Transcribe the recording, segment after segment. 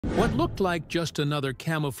What looked like just another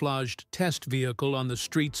camouflaged test vehicle on the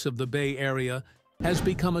streets of the Bay Area has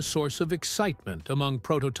become a source of excitement among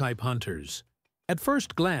prototype hunters. At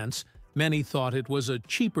first glance, many thought it was a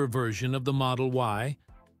cheaper version of the Model Y,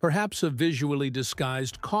 perhaps a visually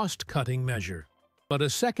disguised cost-cutting measure. But a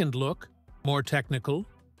second look, more technical,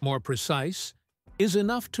 more precise, is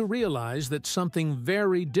enough to realize that something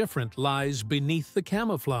very different lies beneath the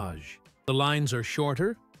camouflage. The lines are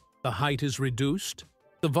shorter, the height is reduced,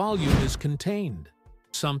 the volume is contained.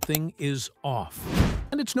 Something is off.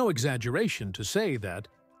 And it's no exaggeration to say that,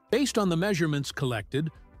 based on the measurements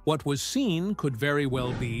collected, what was seen could very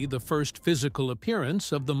well be the first physical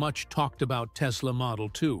appearance of the much-talked-about Tesla Model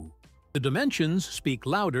 2. The dimensions speak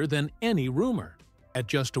louder than any rumor. At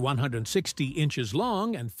just 160 inches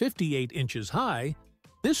long and 58 inches high,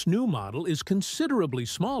 this new model is considerably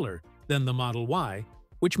smaller than the Model Y,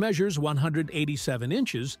 which measures 187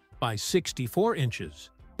 inches by 64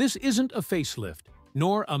 inches. This isn't a facelift,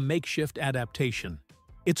 nor a makeshift adaptation.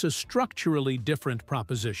 It's a structurally different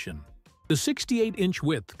proposition. The 68-inch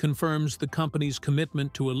width confirms the company's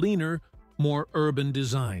commitment to a leaner, more urban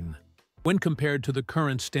design. When compared to the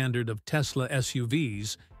current standard of Tesla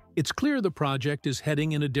SUVs, it's clear the project is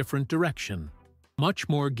heading in a different direction, much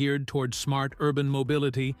more geared towards smart urban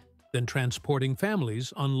mobility than transporting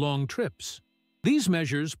families on long trips. These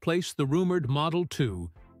measures place the rumored Model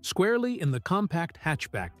 2 squarely in the compact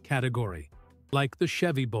hatchback category, like the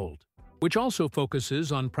Chevy Bolt, which also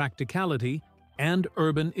focuses on practicality and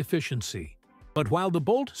urban efficiency. But while the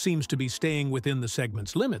Bolt seems to be staying within the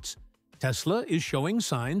segment's limits, Tesla is showing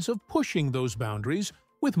signs of pushing those boundaries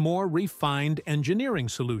with more refined engineering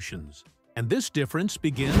solutions. And this difference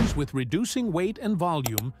begins with reducing weight and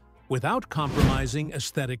volume without compromising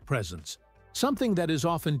aesthetic presence, something that is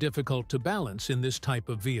often difficult to balance in this type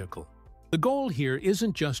of vehicle. The goal here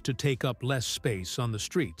isn't just to take up less space on the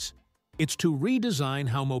streets. It's to redesign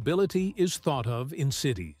how mobility is thought of in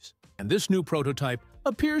cities. And this new prototype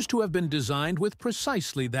appears to have been designed with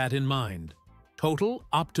precisely that in mind: total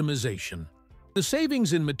optimization. The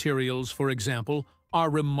savings in materials, for example, are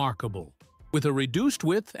remarkable. With a reduced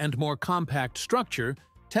width and more compact structure,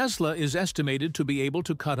 Tesla is estimated to be able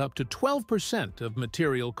to cut up to 12% of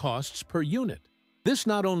material costs per unit. This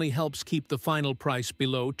not only helps keep the final price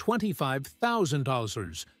below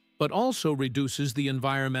 $25,000, but also reduces the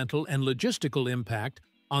environmental and logistical impact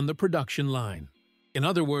on the production line. In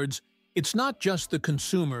other words, it's not just the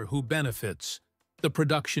consumer who benefits. The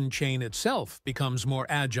production chain itself becomes more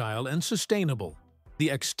agile and sustainable.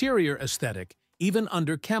 The exterior aesthetic, even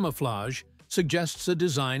under camouflage, suggests a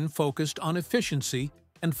design focused on efficiency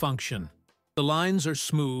and function. The lines are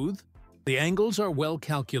smooth, the angles are well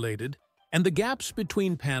calculated, and the gaps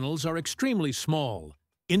between panels are extremely small,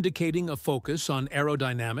 indicating a focus on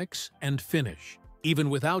aerodynamics and finish. Even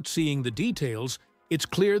without seeing the details, it's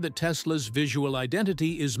clear that Tesla's visual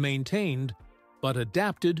identity is maintained, but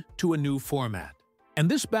adapted to a new format. And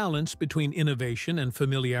this balance between innovation and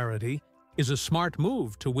familiarity is a smart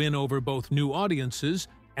move to win over both new audiences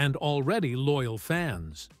and already loyal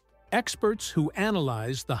fans. Experts who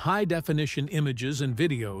analyzed the high-definition images and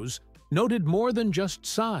videos noted more than just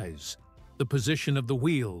size. The position of the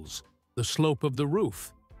wheels, the slope of the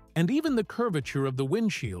roof, and even the curvature of the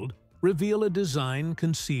windshield reveal a design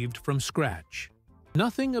conceived from scratch.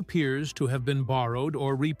 Nothing appears to have been borrowed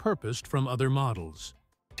or repurposed from other models.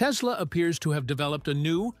 Tesla appears to have developed a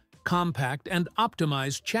new, compact, and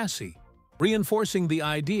optimized chassis, reinforcing the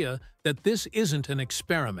idea that this isn't an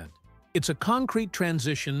experiment. It's a concrete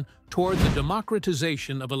transition toward the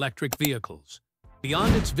democratization of electric vehicles.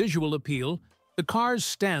 Beyond its visual appeal, the car's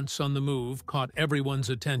stance on the move caught everyone's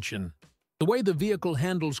attention. The way the vehicle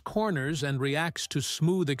handles corners and reacts to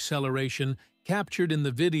smooth acceleration captured in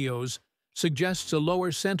the videos suggests a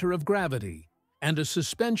lower center of gravity and a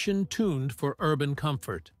suspension tuned for urban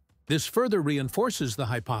comfort. This further reinforces the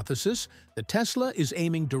hypothesis that Tesla is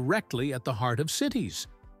aiming directly at the heart of cities,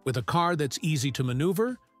 with a car that's easy to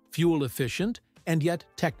maneuver, fuel-efficient, and yet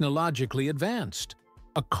technologically advanced.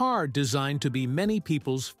 A car designed to be many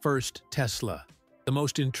people's first Tesla. The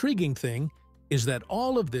most intriguing thing is that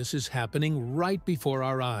all of this is happening right before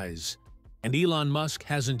our eyes, and Elon Musk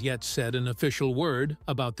hasn't yet said an official word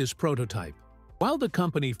about this prototype. While the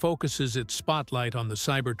company focuses its spotlight on the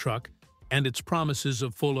Cybertruck and its promises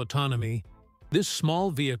of full autonomy, this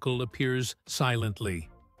small vehicle appears silently,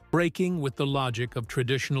 breaking with the logic of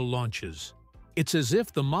traditional launches. It's as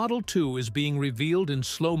if the Model 2 is being revealed in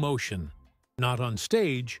slow motion, not on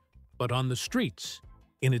stage, but on the streets,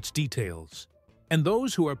 in its details. And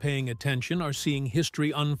those who are paying attention are seeing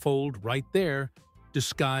history unfold right there,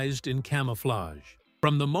 disguised in camouflage.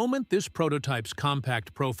 From the moment this prototype's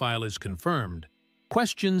compact profile is confirmed,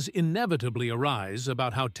 questions inevitably arise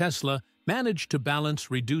about how Tesla managed to balance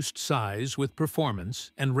reduced size with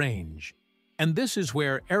performance and range. And this is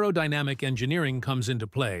where aerodynamic engineering comes into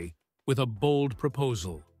play, with a bold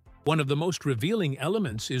proposal. One of the most revealing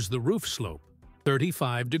elements is the roof slope,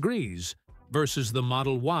 35 degrees, versus the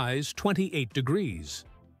Model Y's 28 degrees.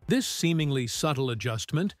 This seemingly subtle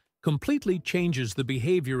adjustment completely changes the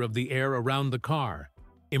behavior of the air around the car,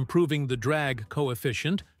 improving the drag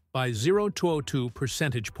coefficient by 0.02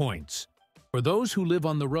 percentage points. For those who live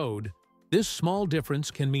on the road, this small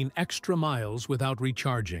difference can mean extra miles without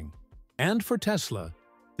recharging. And for Tesla,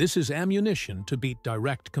 this is ammunition to beat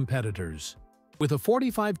direct competitors. With a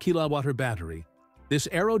 45 kWh battery, this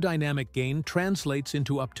aerodynamic gain translates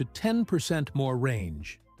into up to 10% more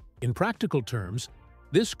range. In practical terms,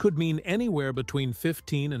 this could mean anywhere between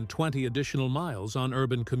 15 and 20 additional miles on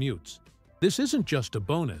urban commutes. This isn't just a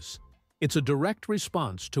bonus, it's a direct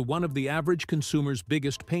response to one of the average consumer's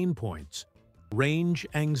biggest pain points: range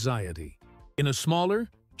anxiety. In a smaller,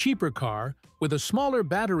 cheaper car with a smaller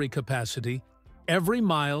battery capacity, every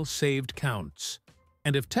mile saved counts.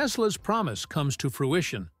 And if Tesla's promise comes to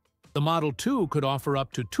fruition, the Model 2 could offer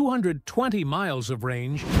up to 220 miles of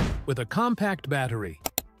range with a compact battery,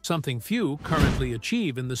 something few currently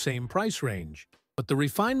achieve in the same price range. But the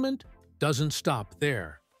refinement doesn't stop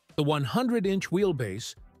there. The 100-inch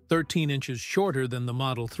wheelbase, 13 inches shorter than the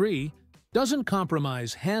Model 3, doesn't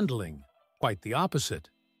compromise handling, quite the opposite.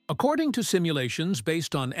 According to simulations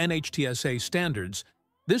based on NHTSA standards,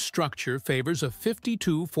 this structure favors a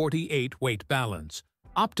 52-48 weight balance,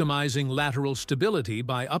 optimizing lateral stability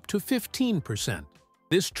by up to 15%.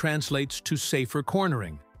 This translates to safer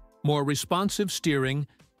cornering, more responsive steering,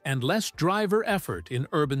 and less driver effort in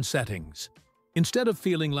urban settings. Instead of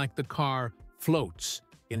feeling like the car floats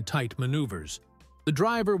in tight maneuvers, the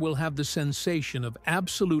driver will have the sensation of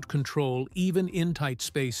absolute control even in tight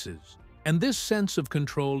spaces. And this sense of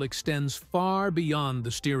control extends far beyond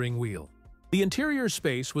the steering wheel. The interior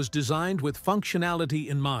space was designed with functionality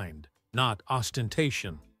in mind, not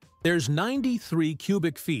ostentation. There's 93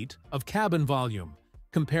 cubic feet of cabin volume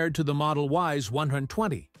compared to the Model Y's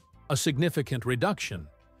 120, a significant reduction,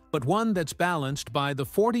 but one that's balanced by the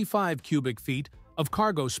 45 cubic feet of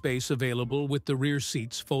cargo space available with the rear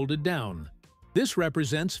seats folded down. This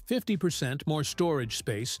represents 50% more storage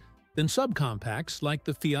space than subcompacts like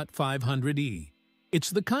the Fiat 500e. It's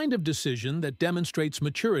the kind of decision that demonstrates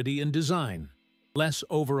maturity in design, less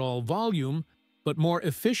overall volume, but more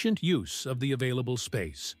efficient use of the available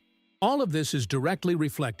space. All of this is directly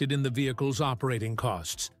reflected in the vehicle's operating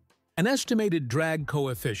costs. An estimated drag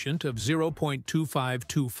coefficient of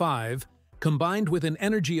 0.2525, combined with an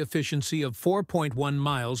energy efficiency of 4.1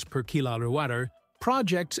 miles per kilowatt-hour,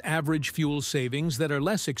 projects average fuel savings that are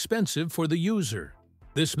less expensive for the user.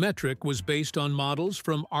 This metric was based on models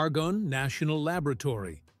from Argonne National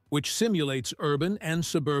Laboratory, which simulates urban and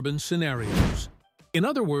suburban scenarios. In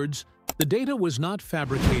other words, the data was not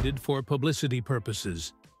fabricated for publicity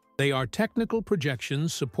purposes. They are technical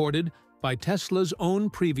projections supported by Tesla's own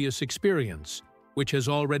previous experience, which has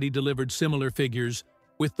already delivered similar figures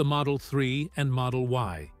with the Model 3 and Model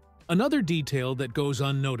Y. Another detail that goes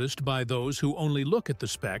unnoticed by those who only look at the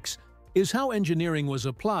specs is how engineering was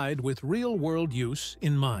applied with real-world use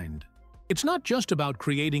in mind. It's not just about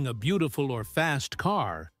creating a beautiful or fast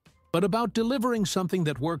car, but about delivering something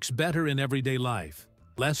that works better in everyday life.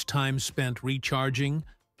 Less time spent recharging,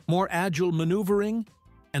 more agile maneuvering,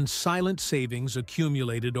 and silent savings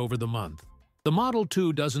accumulated over the month. The Model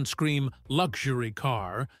 2 doesn't scream luxury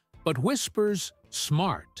car, but whispers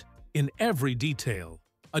smart in every detail,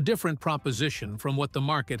 a different proposition from what the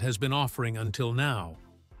market has been offering until now.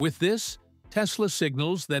 With this, Tesla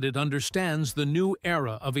signals that it understands the new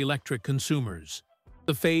era of electric consumers.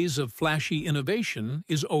 The phase of flashy innovation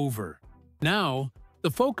is over. Now, the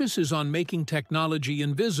focus is on making technology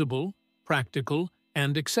invisible, practical,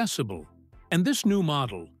 and accessible. And this new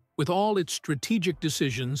model, with all its strategic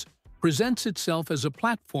decisions, presents itself as a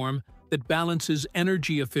platform that balances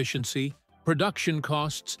energy efficiency, production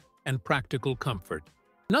costs, and practical comfort.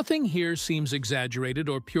 Nothing here seems exaggerated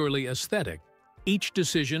or purely aesthetic. Each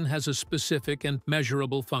decision has a specific and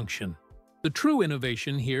measurable function. The true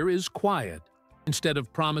innovation here is quiet. Instead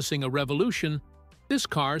of promising a revolution, this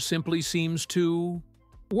car simply seems to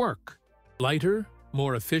work. Lighter,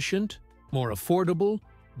 more efficient, more affordable,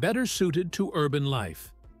 better suited to urban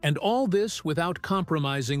life. And all this without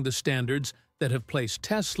compromising the standards that have placed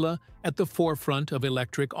Tesla at the forefront of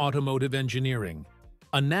electric automotive engineering.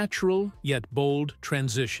 A natural yet bold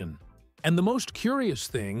transition. And the most curious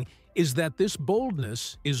thing is that this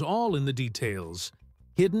boldness is all in the details.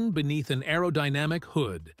 hidden beneath an aerodynamic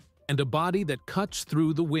hood and a body that cuts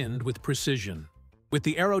through the wind with precision. With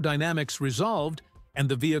the aerodynamics resolved and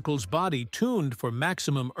the vehicle's body tuned for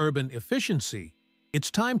maximum urban efficiency,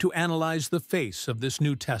 it's time to analyze the face of this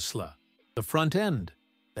new Tesla, the front end,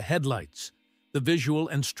 the headlights, the visual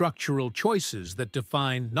and structural choices that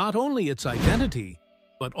define not only its identity,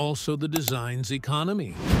 but also the design's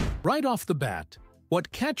economy. Right off the bat,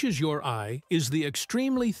 what catches your eye is the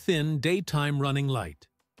extremely thin daytime running light,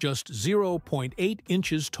 just 0.8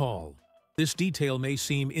 inches tall. This detail may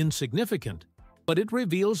seem insignificant, but it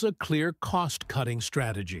reveals a clear cost-cutting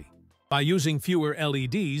strategy. By using fewer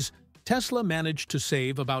LEDs, Tesla managed to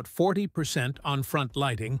save about 40% on front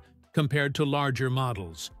lighting compared to larger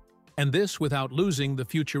models, and this without losing the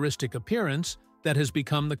futuristic appearance that has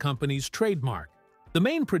become the company's trademark. The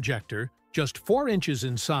main projector, just 4 inches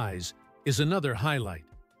in size, is another highlight.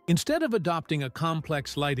 Instead of adopting a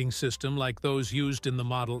complex lighting system like those used in the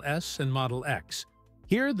Model S and Model X,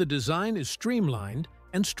 here the design is streamlined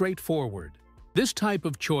and straightforward. This type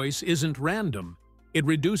of choice isn't random. It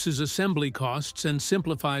reduces assembly costs and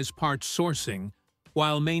simplifies parts sourcing,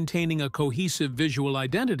 while maintaining a cohesive visual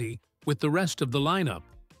identity with the rest of the lineup.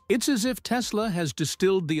 It's as if Tesla has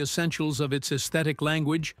distilled the essentials of its aesthetic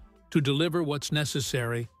language to deliver what's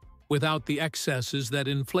necessary without the excesses that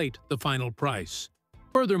inflate the final price.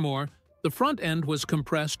 Furthermore, the front end was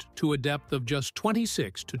compressed to a depth of just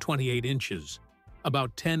 26 to 28 inches,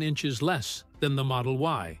 about 10 inches less than the Model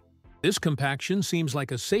Y. This compaction seems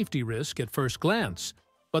like a safety risk at first glance,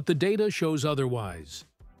 but the data shows otherwise.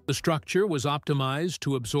 The structure was optimized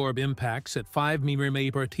to absorb impacts at 5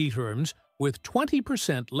 mm with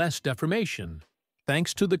 20% less deformation,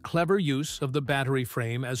 thanks to the clever use of the battery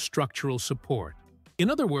frame as structural support. In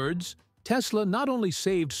other words, Tesla not only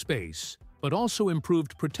saved space, but also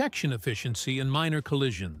improved protection efficiency in minor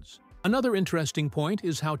collisions. Another interesting point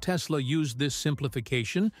is how Tesla used this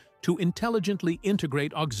simplification to intelligently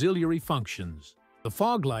integrate auxiliary functions. The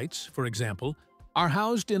fog lights, for example, are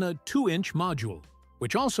housed in a 2-inch module,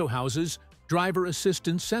 which also houses driver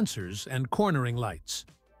assistance sensors and cornering lights.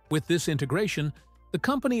 With this integration, the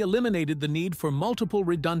company eliminated the need for multiple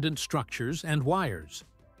redundant structures and wires.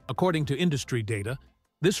 According to industry data,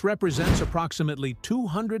 this represents approximately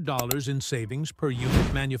 $200 in savings per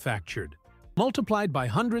unit manufactured. Multiplied by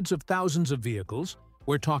hundreds of thousands of vehicles,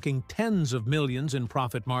 we're talking tens of millions in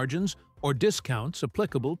profit margins or discounts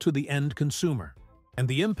applicable to the end consumer. And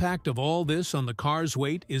the impact of all this on the car's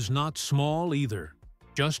weight is not small either.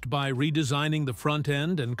 Just by redesigning the front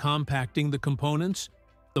end and compacting the components,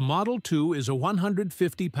 the Model 2 is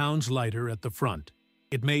 150 pounds lighter at the front.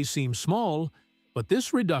 It may seem small, but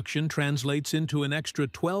this reduction translates into an extra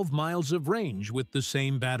 12 miles of range with the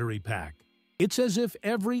same battery pack. It's as if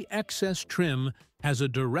every excess trim has a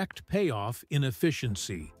direct payoff in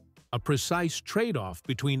efficiency, a precise trade-off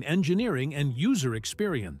between engineering and user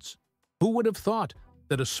experience. Who would have thought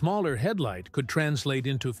that a smaller headlight could translate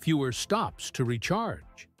into fewer stops to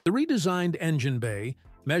recharge? The redesigned engine bay,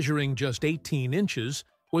 measuring just 18 inches,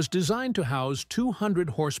 was designed to house 200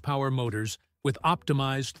 horsepower motors with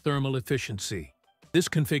optimized thermal efficiency. This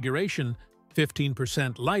configuration,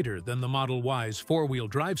 15% lighter than the Model Y's four-wheel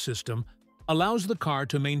drive system, allows the car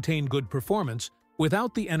to maintain good performance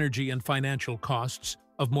without the energy and financial costs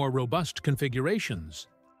of more robust configurations.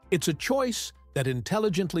 It's a choice that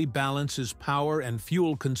intelligently balances power and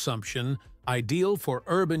fuel consumption, ideal for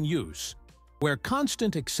urban use, where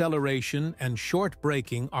constant acceleration and short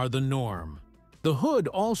braking are the norm. The hood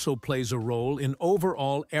also plays a role in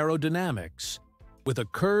overall aerodynamics. With a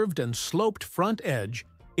curved and sloped front edge,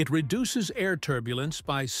 it reduces air turbulence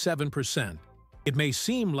by 7%. It may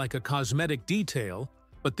seem like a cosmetic detail,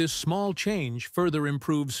 but this small change further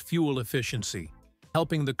improves fuel efficiency,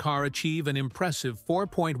 helping the car achieve an impressive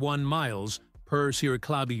 4.1 miles per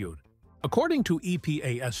kilometer. According to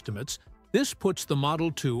EPA estimates, this puts the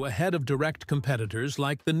Model 2 ahead of direct competitors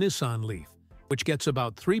like the Nissan Leaf, which gets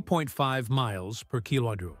about 3.5 miles per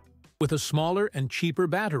kilometer. With a smaller and cheaper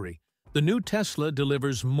battery, the new Tesla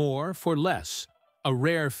delivers more for less, a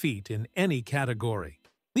rare feat in any category.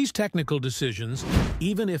 These technical decisions,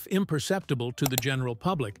 even if imperceptible to the general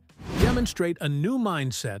public, demonstrate a new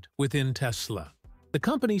mindset within Tesla. The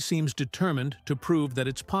company seems determined to prove that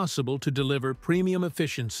it's possible to deliver premium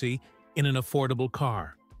efficiency in an affordable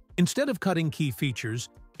car. Instead of cutting key features,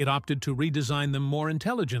 it opted to redesign them more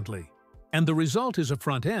intelligently. And the result is a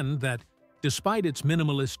front end that, despite its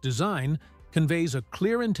minimalist design, conveys a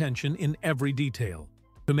clear intention in every detail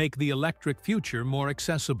to make the electric future more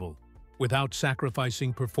accessible, without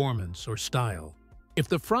sacrificing performance or style. If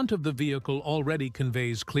the front of the vehicle already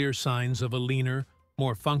conveys clear signs of a leaner,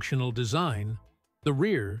 more functional design, The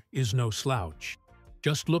rear is no slouch.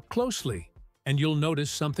 Just look closely, and you'll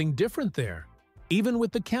notice something different there. Even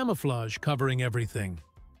with the camouflage covering everything,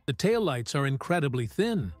 the taillights are incredibly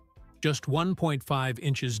thin, just 1.5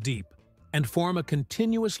 inches deep, and form a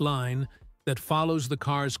continuous line that follows the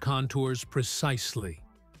car's contours precisely.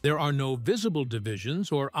 There are no visible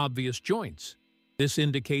divisions or obvious joints. This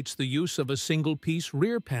indicates the use of a single-piece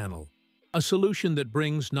rear panel, a solution that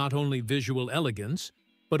brings not only visual elegance,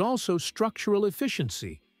 but also structural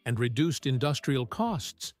efficiency and reduced industrial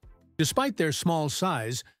costs. Despite their small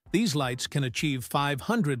size, these lights can achieve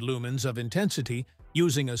 500 lumens of intensity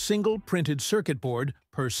using a single printed circuit board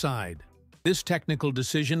per side. This technical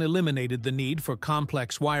decision eliminated the need for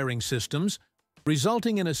complex wiring systems,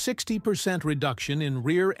 resulting in a 60% reduction in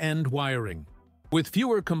rear-end wiring. With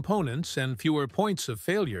fewer components and fewer points of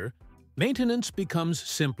failure, maintenance becomes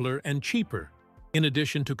simpler and cheaper, in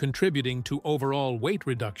addition to contributing to overall weight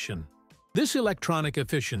reduction. This electronic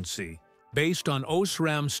efficiency, based on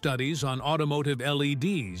OSRAM studies on automotive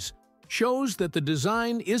LEDs, shows that the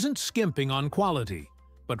design isn't skimping on quality,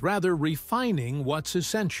 but rather refining what's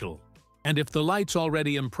essential. And if the lights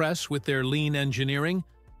already impress with their lean engineering,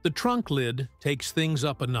 the trunk lid takes things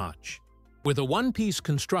up a notch. With a one-piece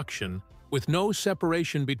construction, with no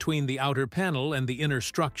separation between the outer panel and the inner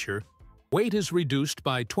structure, weight is reduced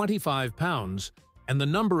by 25 pounds, and the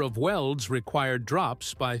number of welds required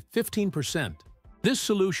drops by 15%. This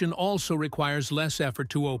solution also requires less effort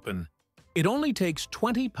to open. It only takes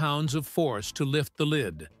 20 pounds of force to lift the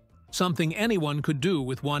lid, something anyone could do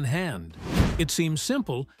with one hand. It seems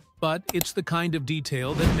simple, but it's the kind of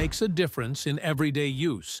detail that makes a difference in everyday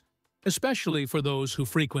use, especially for those who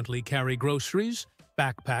frequently carry groceries,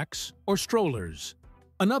 backpacks, or strollers.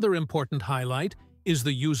 Another important highlight is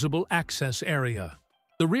the usable access area.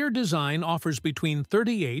 The rear design offers between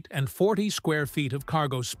 38 and 40 square feet of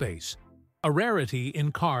cargo space, a rarity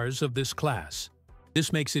in cars of this class.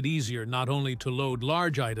 This makes it easier not only to load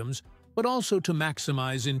large items, but also to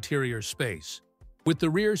maximize interior space. With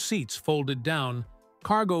the rear seats folded down,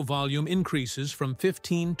 cargo volume increases from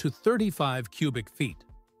 15 to 35 cubic feet.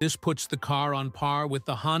 This puts the car on par with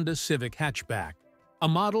the Honda Civic hatchback, a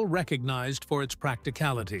model recognized for its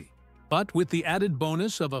practicality. But with the added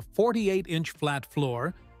bonus of a 48-inch flat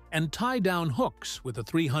floor and tie-down hooks with a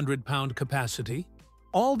 300-pound capacity,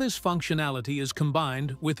 all this functionality is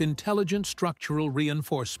combined with intelligent structural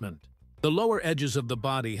reinforcement. The lower edges of the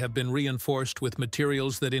body have been reinforced with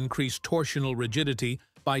materials that increase torsional rigidity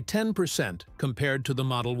by 10% compared to the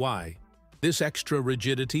Model Y. This extra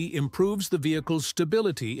rigidity improves the vehicle's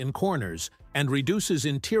stability in corners and reduces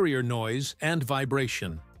interior noise and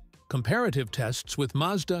vibration. Comparative tests with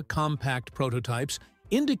Mazda compact prototypes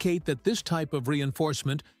indicate that this type of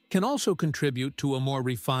reinforcement can also contribute to a more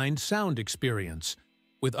refined sound experience,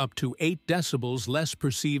 with up to 8 decibels less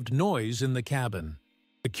perceived noise in the cabin.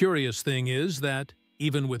 The curious thing is that,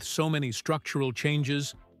 even with so many structural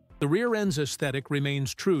changes, the rear end's aesthetic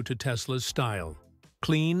remains true to Tesla's style: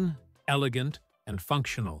 clean, elegant, and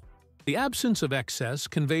functional. The absence of excess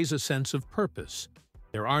conveys a sense of purpose.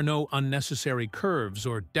 There are no unnecessary curves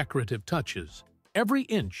or decorative touches. Every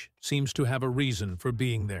inch seems to have a reason for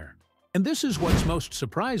being there. And this is what's most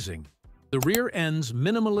surprising. The rear end's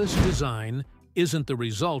minimalist design isn't the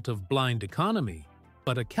result of blind economy,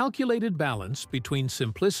 but a calculated balance between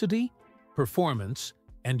simplicity, performance,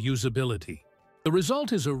 and usability. The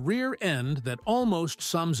result is a rear end that almost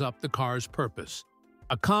sums up the car's purpose: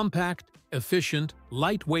 a compact, efficient,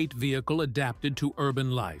 lightweight vehicle adapted to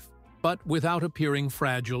urban life, but without appearing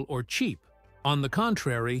fragile or cheap. On the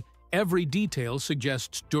contrary, every detail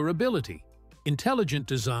suggests durability, intelligent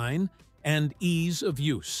design, and ease of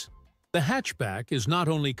use. The hatchback is not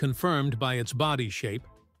only confirmed by its body shape,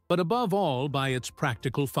 but above all by its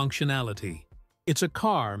practical functionality. It's a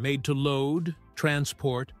car made to load,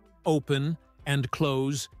 transport, open, and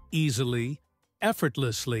close easily,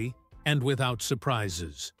 effortlessly, and without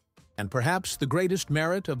surprises. And perhaps the greatest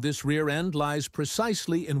merit of this rear end lies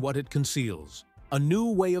precisely in what it conceals: a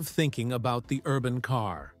new way of thinking about the urban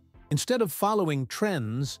car. Instead of following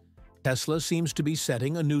trends, Tesla seems to be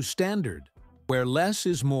setting a new standard, where less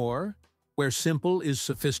is more, where simple is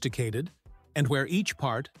sophisticated, and where each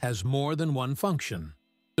part has more than one function.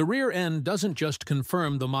 The rear end doesn't just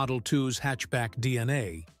confirm the Model 2's hatchback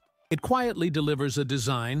DNA. It quietly delivers a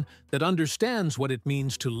design that understands what it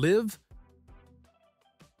means to live,